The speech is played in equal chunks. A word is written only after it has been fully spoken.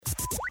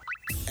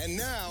And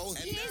now,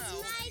 Here's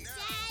my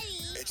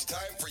daddy. it's time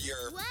for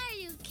your... Why are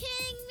you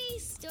kidding me?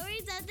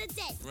 Stories of the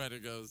day. Ryder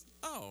goes,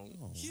 oh.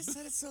 You just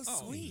said it so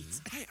sweet.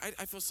 Hey,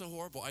 I feel so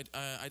horrible. I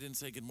didn't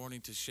say good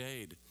morning to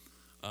Shade.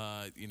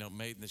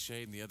 Maid in the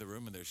shade in the other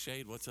room, and there's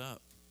Shade. What's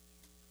up?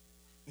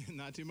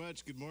 Not too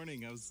much. Good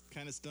morning. I was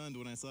kind of stunned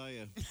when I saw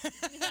you.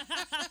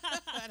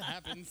 That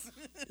happens.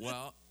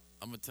 Well,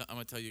 I'm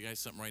gonna tell you guys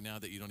something right now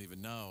that you don't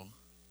even know.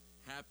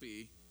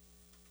 Happy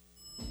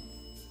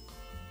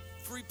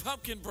Free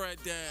Pumpkin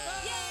Bread Day!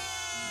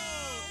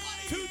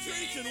 Two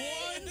drinks in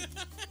one.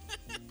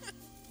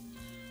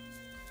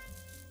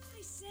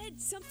 I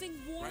said something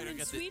warm Ryder and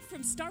got sweet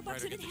from Starbucks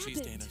Ryder and got it the cheese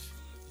happened. Danish.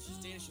 Cheese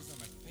Danishes are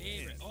my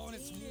favorite. Oh, and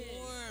it's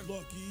warm.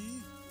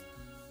 Lucky.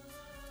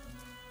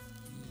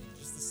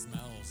 Just the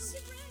smells.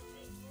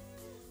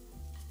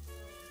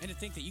 And to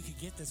think that you could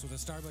get this with a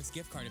Starbucks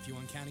gift card if you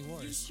won County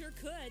Wars. You sure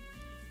could.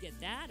 Get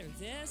that or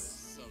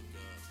this. So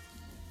good.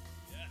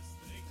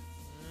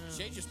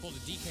 Shay just pulled a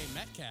DK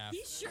Metcalf.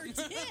 He sure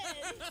did.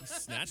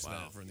 Snatched Wow.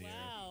 that from the air.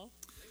 Wow.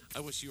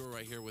 I wish you were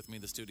right here with me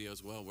in the studio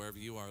as well. Wherever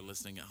you are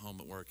listening at home,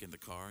 at work, in the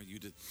car, you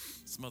did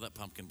smell that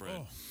pumpkin bread.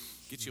 Oh.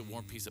 Get you a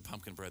warm piece of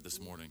pumpkin bread this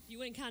morning. You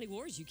win County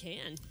Wars, you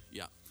can.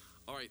 Yeah.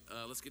 All right,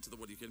 let's get to the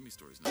What Are You Kidding Me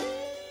stories now.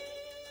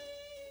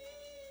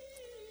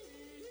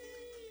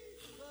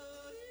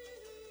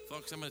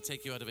 Folks, I'm going to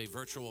take you out of a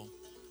virtual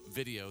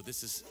video.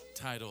 This is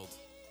titled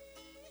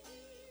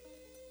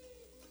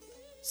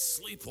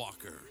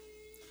Sleepwalker.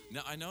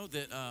 Now, I know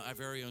that our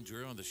very own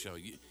Drew on the show,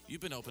 you've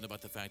been open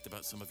about the fact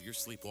about some of your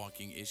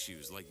sleepwalking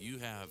issues. Like you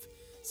have,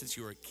 since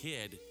you were a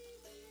kid,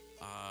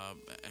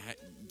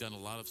 done a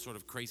lot of sort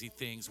of crazy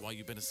things while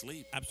you've been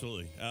asleep.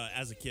 Absolutely.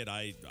 As a kid,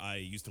 I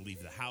used to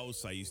leave the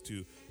house. I used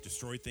to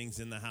destroy things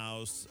in the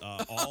house,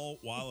 all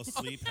while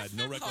asleep. Had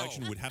no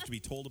recollection. Would have to be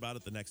told about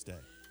it the next day.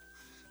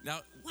 Now,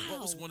 what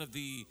was Wow. one of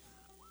the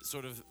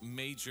sort of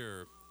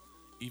major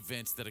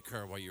events that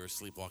occur while you were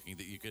sleepwalking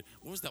that you could?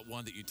 What was that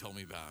one that you told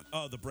me about?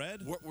 Oh, the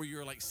bread? Where you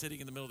were like sitting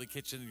in the middle of the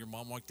kitchen and your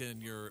mom walked in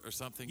and or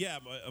something? Yeah,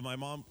 my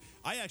mom,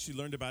 I actually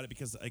learned about it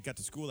because I got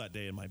to school that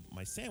day and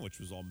my sandwich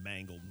was all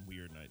mangled and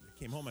weird. And I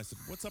came home, I said,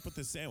 what's up with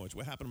this sandwich?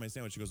 What happened to my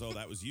sandwich? She goes, oh,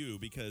 that was you,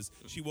 because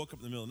she woke up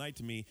in the middle of the night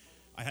to me.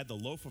 I had the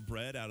loaf of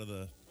bread out of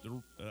the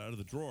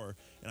drawer,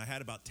 and I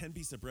had about 10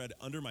 pieces of bread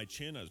under my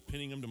chin. I was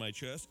pinning them to my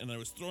chest, and I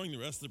was throwing the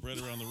rest of the bread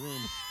around the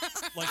room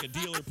like a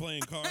dealer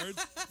playing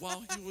cards.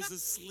 While he was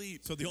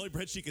asleep. So the only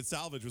bread she could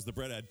salvage was the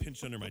bread I had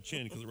pinched under my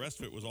chin, because the rest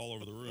of it was all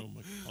over the room,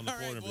 like, on the All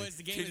floor right, and boys,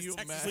 everything. the game Can is you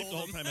Texas Sleep the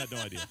whole Hold'em. time, I had no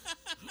idea.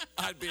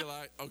 I'd be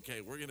like,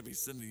 okay, we're going to be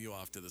sending you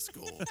off to the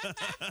school.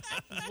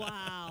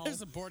 Wow.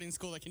 There's a boarding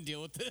school that can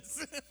deal with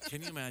this.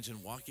 Can you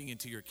imagine walking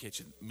into your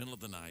kitchen, middle of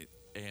the night,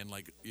 and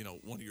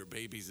one of your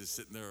babies is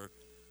sitting there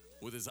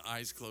with his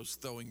eyes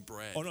closed, throwing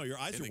bread. Oh, no, your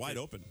eyes in are the wide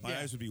kitchen? open. My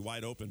eyes would be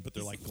wide open, but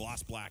they're like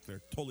gloss black.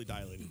 They're totally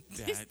dilated.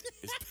 That is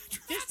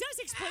petrified. This does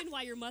explain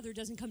why your mother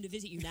doesn't come to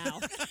visit you now.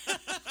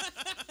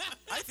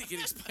 I think it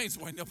explains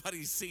why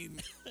nobody's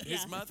seen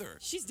his Yeah. mother.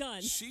 She's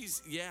done.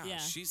 Yeah.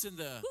 She's in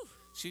the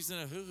she's in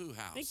a hoo-hoo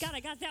house. Thank God I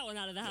got that one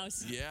out of the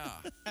house. Yeah.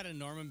 Had a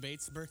Norman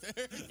Bates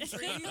birthday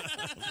tree.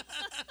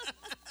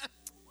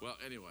 Well,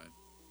 anyway.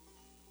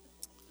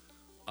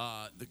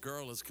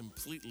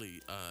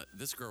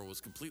 This girl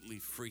was completely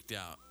freaked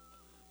out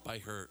by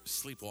her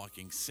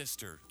sleepwalking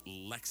sister,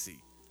 Lexi.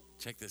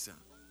 Check this out.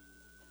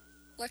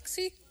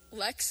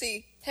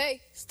 Lexi.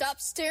 Hey, stop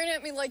staring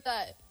at me like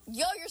that.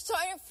 Yo, you're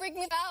starting to freak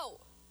me out.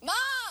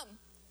 Mom,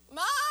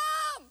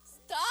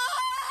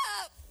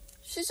 stop.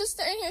 She's just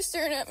standing here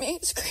staring at me.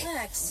 It's great.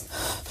 Lex.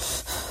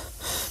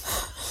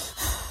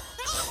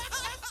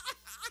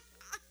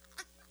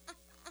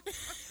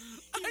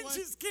 I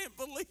just can't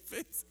believe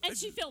it. And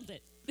she filmed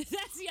it.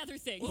 That's the other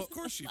thing. Well, of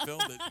course she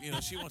filmed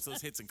it. She wants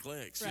those hits and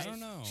clicks. Right. I don't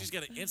know. She's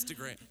got an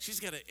Instagram. She's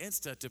got an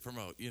Insta to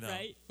promote,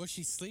 Right? Was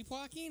she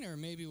sleepwalking, or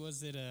maybe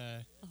was it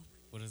a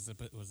was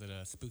it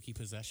a spooky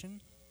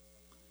possession?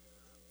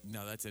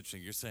 No, that's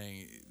interesting. You're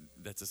saying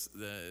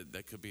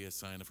that could be a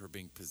sign of her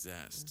being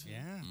possessed.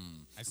 Yeah.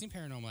 I've seen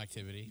Paranormal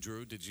Activity.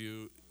 Drew, did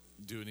you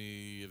do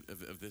any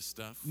of this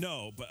stuff?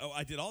 No, but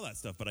I did all that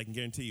stuff. But I can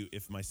guarantee you,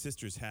 if my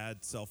sisters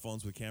had cell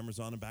phones with cameras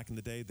on them back in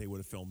the day, they would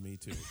have filmed me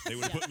too. They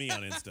would have put me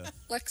on Insta.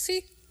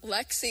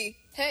 Lexi.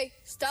 Hey,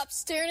 stop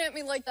staring at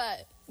me like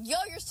that. Yo,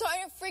 you're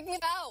starting to freak me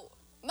out.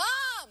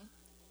 Mom,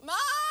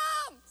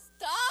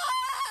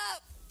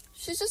 stop.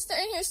 She's just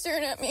standing here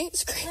staring at me.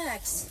 It's great.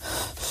 Lex.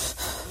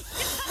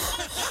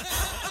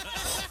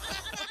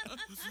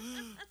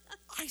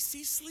 I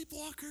see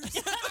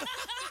sleepwalkers.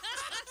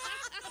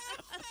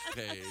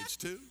 Page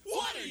 2.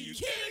 What are you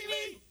kidding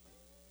me?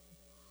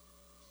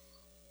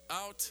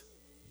 Out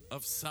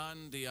of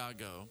San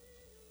Diego.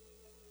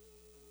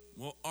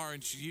 Well,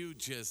 aren't you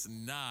just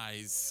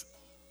nice?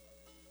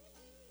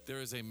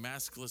 There is a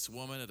maskless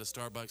woman at a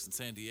Starbucks in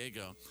San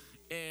Diego,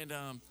 and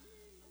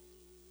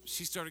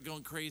she started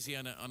going crazy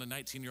on a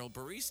 19-year-old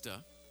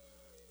barista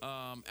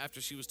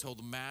after she was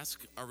told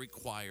masks are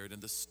required in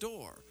the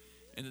store.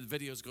 And the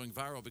video is going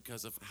viral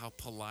because of how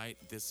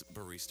polite this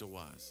barista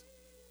was.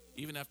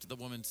 Even after the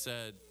woman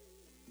said,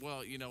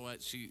 well, you know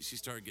what? She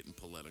started getting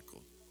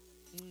political,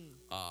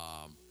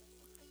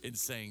 in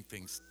saying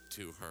things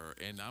to her,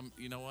 and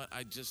you know what?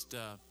 I'm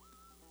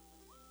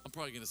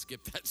probably going to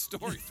skip that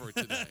story for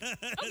today.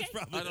 That's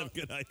probably a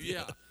good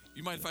idea. Yeah.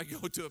 You mind if I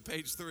go to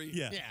page 3?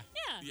 Yeah.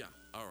 Yeah.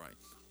 All right.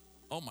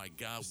 Oh my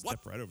God! Step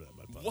right over that,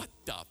 mud puddle. What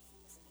the?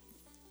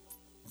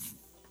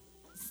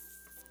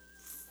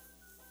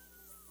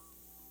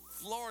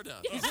 Florida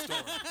story.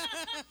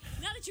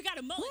 Now that you got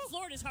a mullet,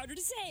 Florida's harder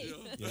to say.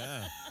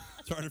 Yeah.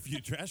 It's harder for you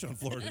to trash on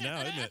Florida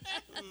now, isn't it?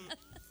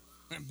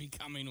 I'm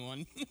becoming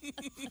one.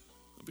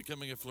 I'm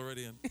becoming a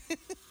Floridian.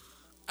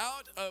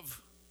 Out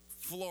of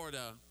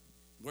Florida,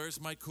 where's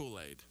my Kool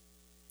Aid?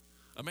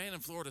 A man in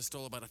Florida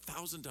stole about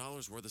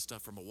 $1,000 worth of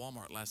stuff from a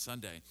Walmart last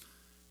Sunday.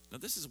 Now,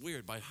 this is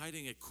weird, by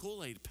hiding a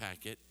Kool Aid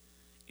packet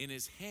in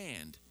his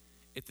hand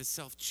at the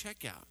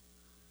self-checkout.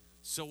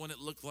 So when it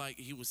looked like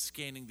he was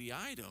scanning the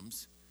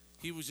items,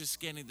 he was just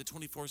scanning the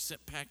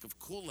 24-cent pack of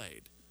Kool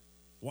Aid.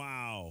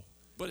 Wow.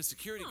 But a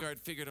security guard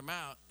figured him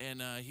out,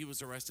 and he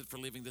was arrested for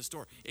leaving the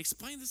store.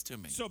 Explain this to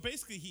me. So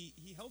basically, he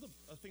held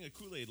a thing of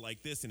Kool Aid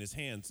like this in his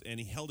hands, and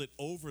he held it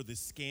over the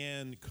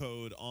scan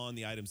code on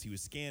the items he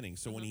was scanning.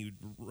 So when he would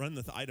run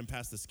the item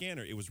past the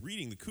scanner, it was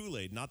reading the Kool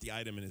Aid, not the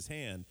item in his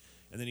hand.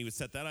 And then he would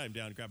set that item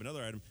down, grab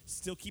another item,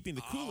 still keeping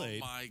the Kool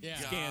Aid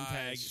scan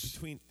tag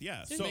between.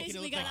 Yeah. So he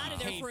basically got out of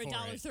there for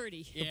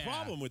 $1.30. The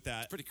problem with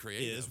that pretty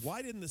creative. is,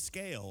 why didn't the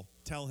scale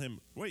tell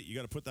him, wait, you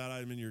got to put that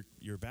item in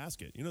your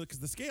basket? You know, because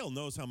the scale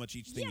knows how much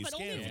each thing you but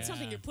scan. only if it's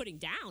something you're putting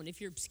down.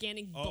 If you're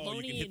scanning you can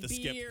bologna hit and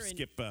the beer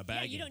skip and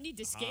bagging. you don't need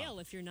to scale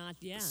if you're not.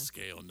 Yeah. The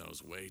scale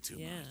knows way too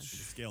much.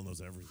 The scale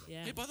knows everything.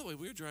 Yeah. Hey, by the way,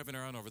 we were driving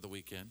around over the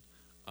weekend,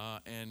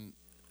 and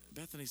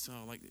Bethany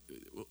saw like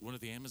one of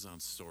the Amazon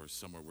stores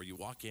somewhere where you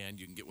walk in,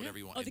 you can get whatever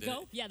you want. Oh, and the then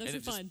Go? Yeah, those and are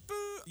it just, fun.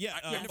 Yeah,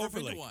 I've never been to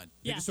Overlake. one.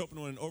 They Yeah. just opened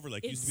one in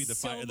Overlake. Used to be It's the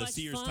so much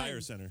Sears fun.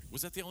 Tire Center.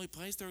 Was that the only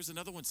place? There was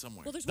another one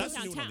somewhere. Well, there's That's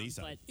one the new one on downtown, the east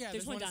side. but Yeah,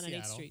 there's one there's down one in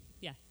on 8th Seattle. Street.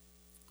 Yeah. I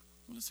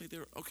want to say they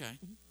were okay.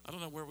 I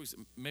don't know where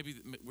maybe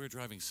we're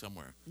driving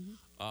somewhere.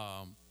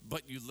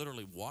 But you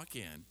literally walk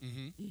in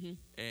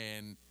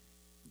and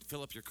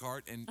fill up your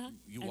cart, and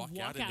you And walk walk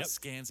out, and out. it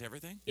scans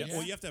everything. Yeah. Yeah.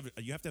 Well, you have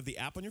to have the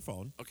app on your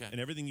phone. Okay.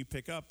 And everything you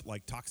pick up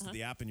talks to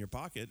the app in your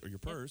pocket or your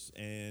purse,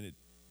 and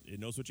it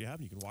knows what you have,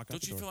 and you can walk out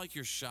Don't the you door. feel like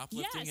you're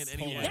shoplifting Yes. at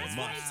any Oh, That's yeah.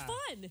 why it's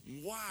fun.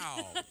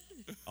 Wow.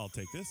 I'll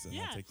take this, and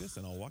Yeah. I'll take this,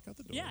 and I'll walk out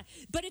the door. Yeah.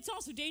 But it's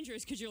also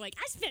dangerous because you're like,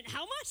 I spent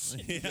how much?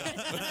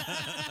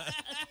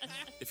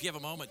 If you have a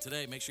moment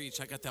today, make sure you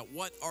check out that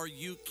What Are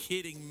You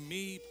Kidding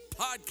Me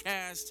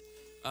podcast.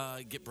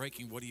 Get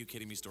breaking What Are You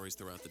Kidding Me stories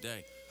throughout the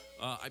day.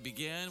 I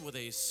began with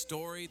a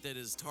story that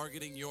is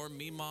targeting your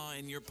mima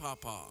and your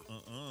papa,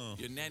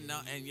 your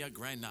nana and your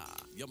grandma,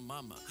 your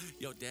mama,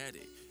 your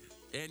daddy,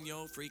 and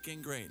your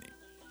freaking granny.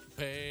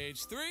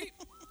 Page 3,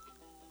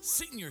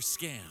 senior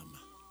scam.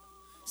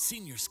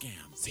 Senior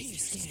scam. Senior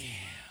scam.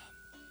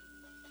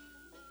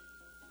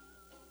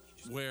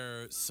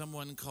 Where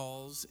someone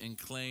calls and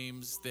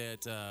claims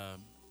that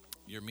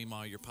your mima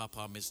or your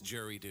papa missed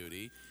jury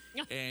duty,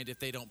 and if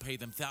they don't pay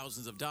them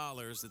thousands of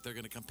dollars, that they're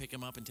going to come pick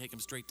them up and take them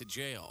straight to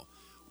jail,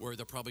 where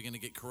they're probably going to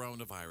get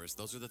coronavirus.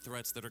 Those are the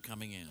threats that are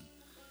coming in.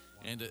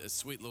 And a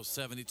sweet little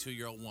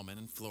 72-year-old woman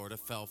in Florida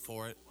fell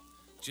for it.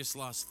 Just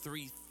lost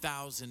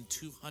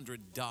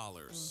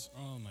 $3,200.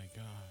 Oh my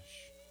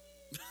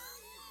gosh.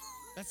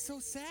 That's so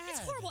sad. It's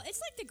horrible. It's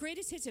like the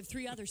greatest hits of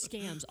 3 other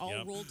scams all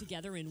Yep. rolled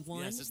together in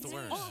one. Yes, it's the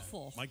worst.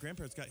 Awful. My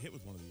grandparents got hit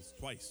with one of these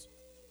twice.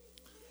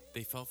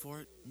 They fell for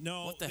it?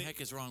 No. What the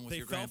heck is wrong with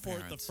your They fell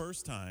grandparents? for it the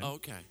first time. Oh,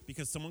 okay.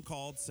 Because someone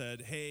called,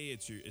 said, "Hey,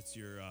 it's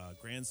your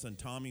grandson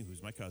Tommy,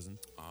 who's my cousin,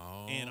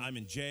 Oh. and I'm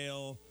in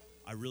jail.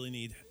 I really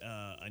need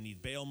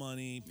bail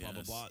money. Blah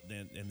Yes. blah blah."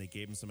 And they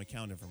gave him some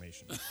account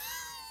information,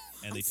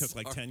 and they took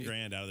like 10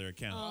 grand out of their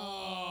account.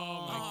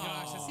 Oh my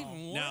gosh, that's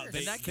even worse. Now,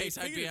 In that case,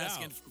 I'd be figured it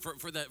asking for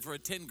a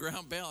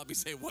 10-ground bail. I'd be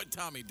saying, "What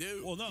Tommy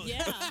do?" Well, no,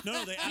 Yeah.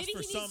 no, they asked Maybe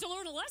for he some. needs to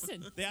learn a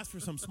lesson. They asked for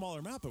some smaller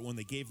amount, but when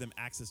they gave them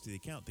access to the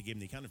account, they gave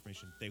them the account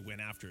information. They went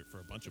after it for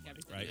a bunch of money,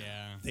 Everything. right?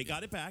 Yeah. They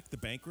got it back. The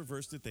bank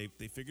reversed it. They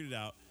figured it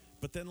out.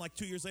 But then, like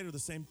 2 years later,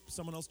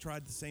 someone else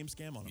tried the same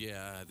scam on them.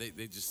 Yeah, they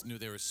just knew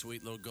they were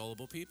sweet little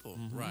gullible people.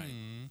 Right.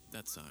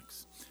 That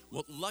sucks.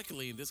 Well,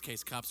 luckily, in this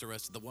case, cops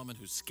arrested the woman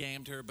who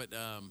scammed her, but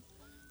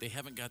they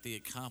haven't got the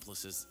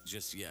accomplices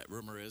just yet.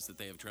 Rumor is that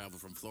they have traveled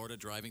from Florida,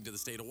 driving to the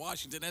state of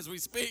Washington as we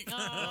speak,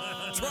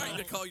 trying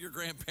to call your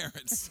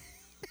grandparents.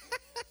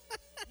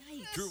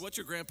 Yikes. Drew, what's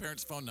your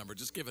grandparents' phone number?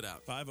 Just give it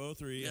out.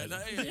 503. Yeah, no,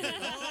 hey.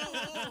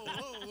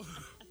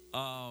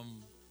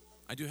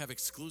 I do have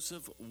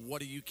exclusive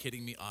What Are You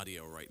Kidding Me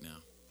audio right now.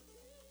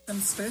 I'm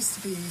supposed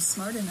to be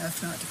smart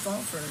enough not to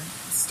fall for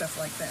stuff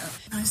like that.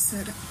 I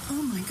said,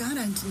 oh my God,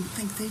 I didn't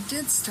think they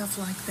did stuff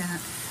like that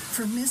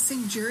for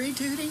missing jury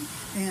duty.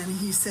 And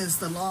he says,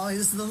 the law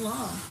is the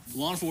law.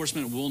 Law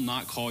enforcement will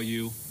not call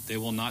you. They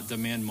will not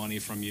demand money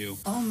from you.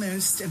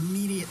 Almost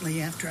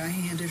immediately after I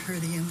handed her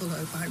the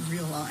envelope, I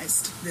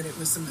realized that it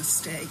was a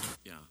mistake.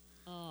 Yeah.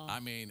 I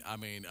mean,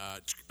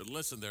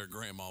 listen there,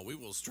 Grandma. We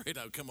will straight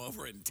up come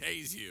over and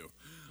tase you.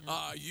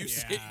 You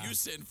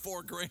send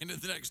 $4,000 in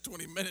the next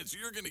 20 minutes,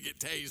 you're going to get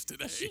tased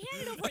today. She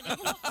handed over an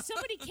envelope.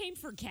 Somebody came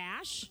for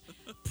cash.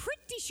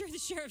 Pretty sure the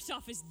sheriff's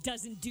office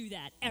doesn't do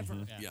that ever.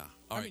 Yeah.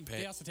 All right,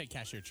 they also take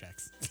cashier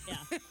checks.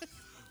 Yeah.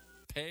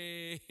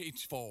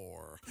 Page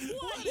 4.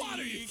 What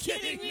are you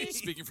kidding me?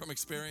 Speaking from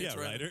experience,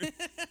 Yeah, right? writer.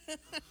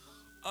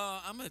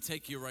 I'm going to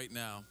take you right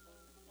now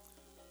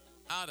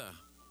out of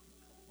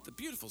the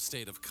beautiful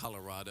state of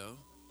Colorado.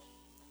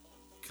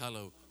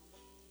 Colorado,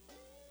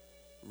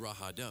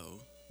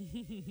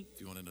 if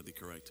you want to know the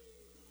correct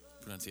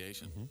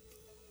pronunciation.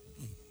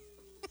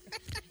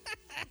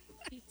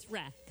 It's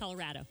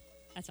Colorado.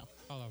 That's all.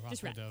 Colorado.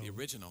 Just rat. The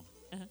original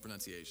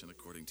pronunciation,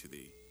 according to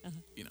the,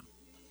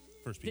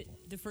 First people.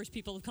 The first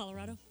people of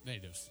Colorado?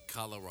 Natives.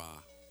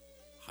 Colorado.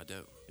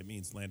 It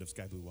means land of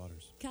sky blue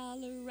waters.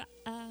 Colorado.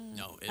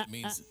 No, it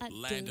means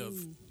land of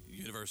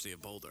University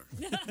of Boulder.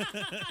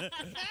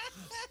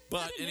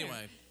 But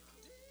anyway,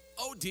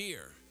 Oh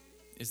Dear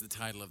is the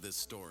title of this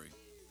story.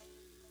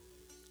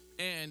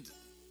 And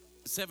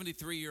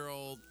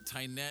 73-year-old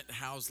Tynette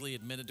Housley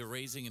admitted to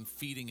raising and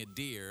feeding a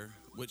deer,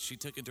 which she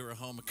took into her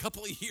home a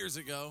couple of years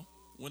ago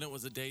when it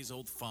was a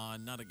days-old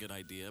fawn. Not a good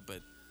idea, but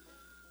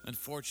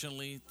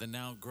unfortunately, the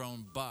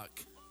now-grown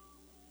buck,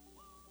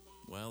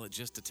 well, it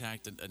just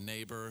attacked a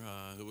neighbor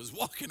who was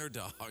walking her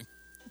dog.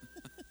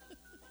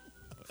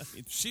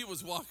 She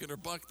was walking her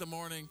buck the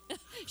morning.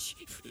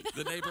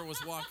 The neighbor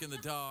was walking the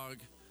dog.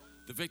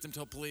 The victim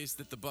told police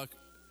that the buck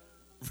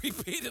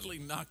repeatedly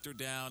knocked her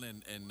down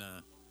and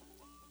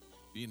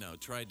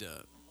tried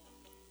to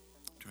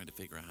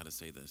figure out how to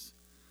say this.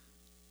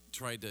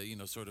 Tried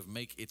to, sort of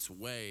make its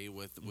way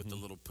with the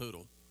little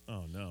poodle.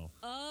 Oh, no.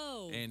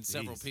 Oh. And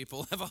several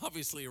people have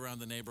obviously around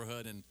the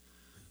neighborhood and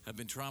have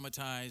been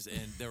traumatized,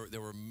 and there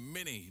were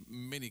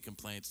many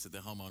complaints to the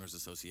homeowners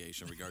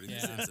association regarding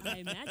this incident. I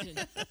imagine.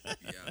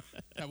 Yeah.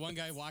 That one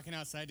guy walking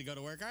outside to go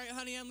to work. All right,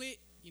 honey, I'm late.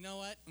 You know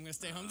what? I'm going to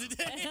stay home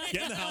today.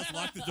 Get in the house,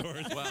 lock the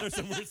doors. There's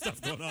some weird stuff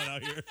going on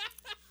out here.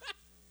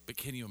 But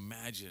can you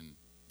imagine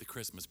the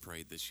Christmas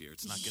parade this year?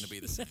 It's not going to be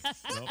the same.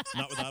 Nope,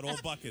 not with that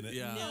old buck in it.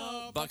 Yeah.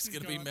 No, Buck's Bucky's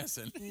going to be gone.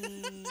 missing.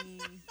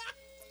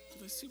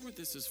 Did I see where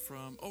this is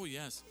from? Oh,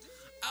 yes.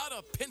 Out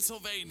of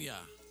Pennsylvania.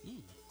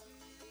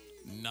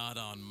 Not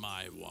on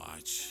my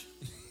watch.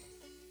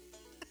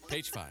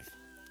 Page 5.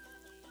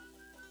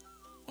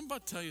 I'm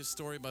about to tell you a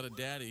story about a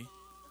daddy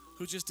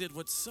who just did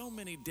what so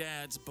many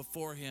dads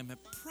before him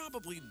have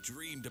probably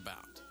dreamed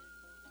about.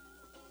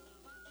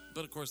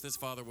 But, of course, this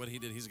father, what he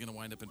did, he's going to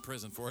wind up in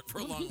prison for it for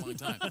a long, long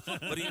time.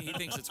 But he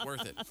thinks it's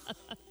worth it.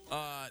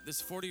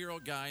 This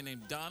 40-year-old guy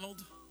named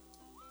Donald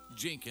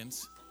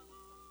Jenkins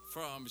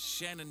from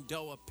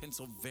Shenandoah,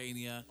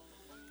 Pennsylvania,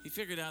 he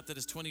figured out that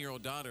his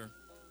 20-year-old daughter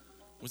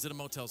was at a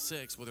Motel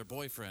 6 with her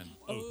boyfriend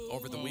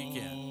over the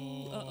weekend.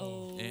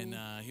 Uh-oh. And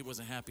he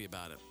wasn't happy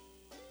about it.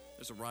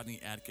 There's a Rodney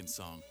Atkins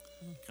song.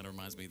 Kind of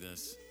reminds me of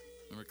this.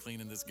 Remember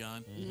cleaning this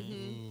gun?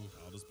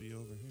 I'll just be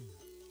over here.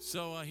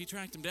 So he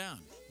tracked him down,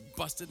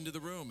 busted into the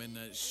room, and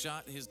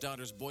shot his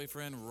daughter's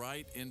boyfriend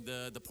right in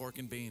the pork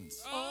and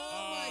beans.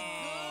 Oh, my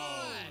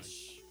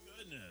gosh.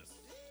 Goodness.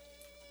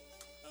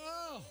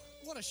 Oh,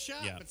 what a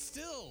shot, Yeah. but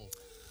still.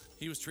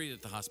 He was treated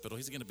at the hospital.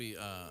 He's going to be,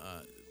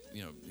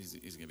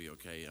 he's going to be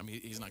okay. I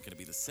mean, he's not going to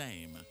be the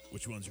same.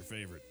 Which one's your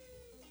favorite?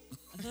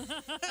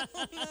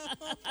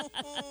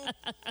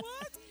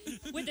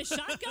 With a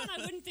shotgun, I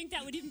wouldn't think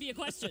that would even be a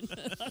question.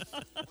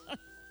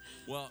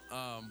 Well,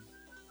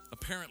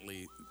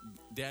 apparently,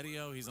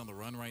 Daddy-O, he's on the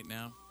run right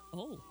now.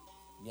 Oh.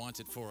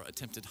 Wanted for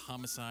attempted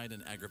homicide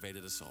and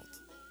aggravated assault.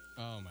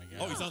 Oh, my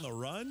God. Oh, he's on the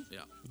run? Yeah.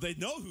 They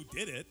know who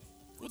did it.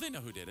 Well, they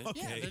know who did it.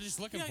 Okay. Yeah, they're just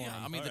looking Yeah, for yeah.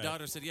 him. I mean, All the right.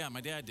 daughter said, yeah,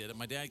 my dad did it.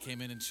 My dad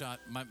came in and shot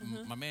my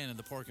man in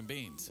the pork and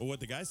beans. Well,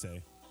 what'd the guy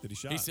say? Did he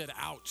shot? He said,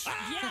 ouch. Yeah,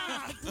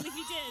 I believe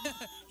he did.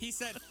 He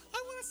said,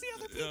 I want to see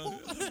other people.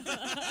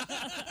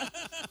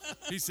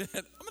 He said,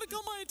 I'm going to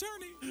call my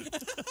attorney.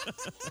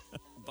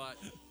 But,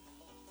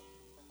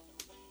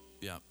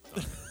 yeah.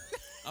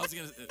 I was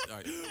going to, all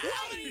right.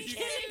 Are you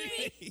kidding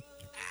me?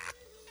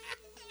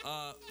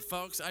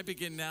 Folks, I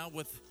begin now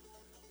with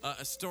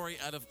a story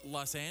out of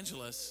Los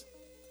Angeles.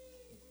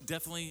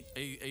 Definitely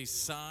a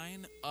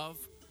sign of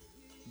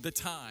the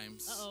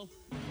times. Uh-oh.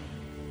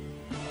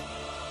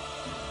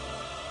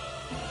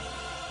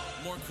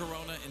 More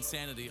corona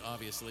insanity,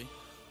 obviously.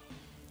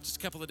 Just a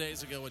couple of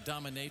days ago, a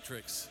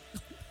dominatrix.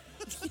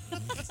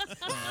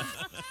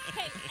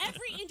 Hey,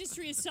 every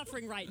industry is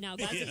suffering right now,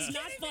 guys. It's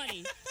not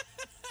funny.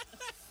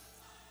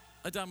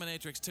 A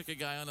dominatrix took a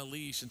guy on a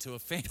leash into a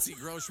fancy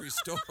grocery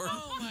store.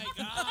 Oh, my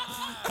God.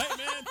 Hey,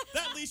 man,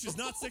 that leash is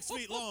not 6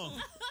 feet long.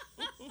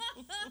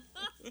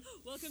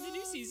 Welcome to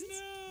new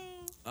seasons.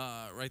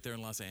 Right there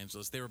in Los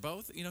Angeles. They were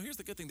both, here's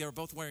the good thing. They were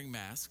both wearing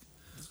masks.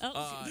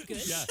 Oh,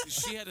 good. Yeah.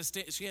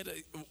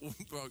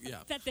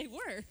 That they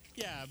were.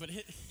 Yeah, but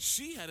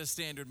She had a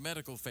standard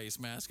medical face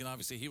mask, and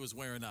obviously he was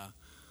wearing a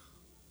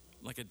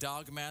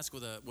dog mask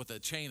with a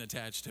chain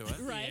attached to it.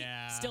 Right.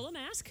 Yeah. Still a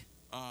mask.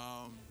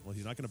 Well,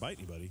 he's not going to bite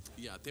anybody.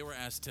 Yeah, they were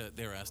asked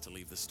to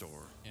leave the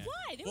store. Yeah.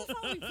 Why? They were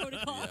following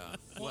protocol. Yeah.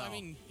 Well, I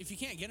mean, if you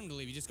can't get him to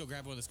leave, you just go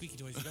grab one of the squeaky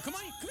toys and go, come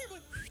here, boy.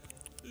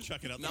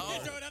 Chuck it out No. the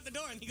door. Throw it out the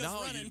door, and he goes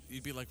No, running.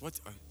 you'd be like, "What?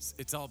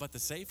 It's all about the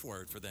safe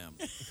word for them,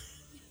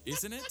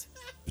 isn't it?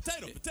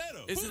 Potato.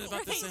 Isn't it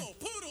about the same?"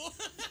 Poodle.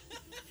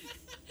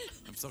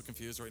 I'm so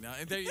confused right now.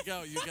 And there you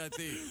go. You got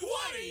the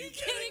What, are you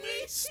kidding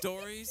me?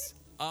 stories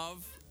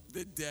of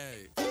the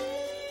day.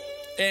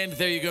 And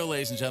there you go,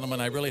 ladies and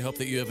gentlemen. I really hope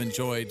that you have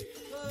enjoyed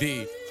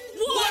the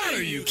What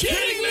Are You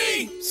Kidding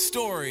Me?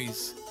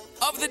 Stories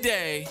of the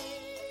Day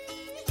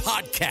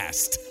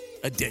podcast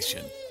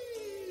edition.